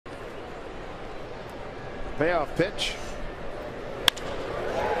Payoff pitch.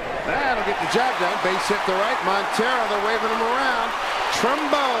 That'll get the job done. Base hit to right. Montero, they're waving him around.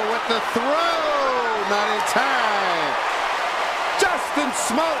 Trumbo with the throw. Not in time. Justin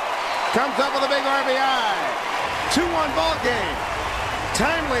Smoak comes up with a big RBI. 2-1 ball game.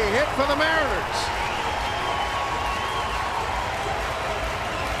 Timely hit for the Mariners.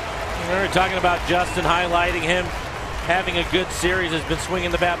 We were talking about Justin, highlighting him having a good series, has been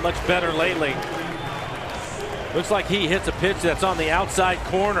swinging the bat much better lately. Looks like he hits a pitch that's on the outside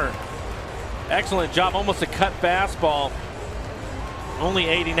corner. Excellent job, almost a cut fastball. Only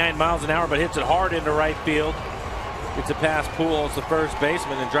 89 miles an hour, but hits it hard into right field. Gets a past Pujols, the first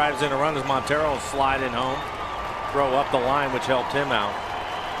baseman, and drives in a run as Montero slide in home. Throw up the line, which helped him out.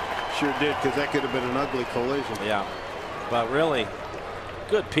 Sure did, because that could have been an ugly collision. Yeah, but really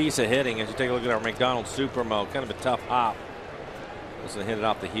good piece of hitting as you take a look at our McDonald's Supermo. Kind of a tough hop. Doesn't hit it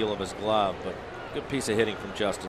off the heel of his glove, but good piece of hitting from Justin.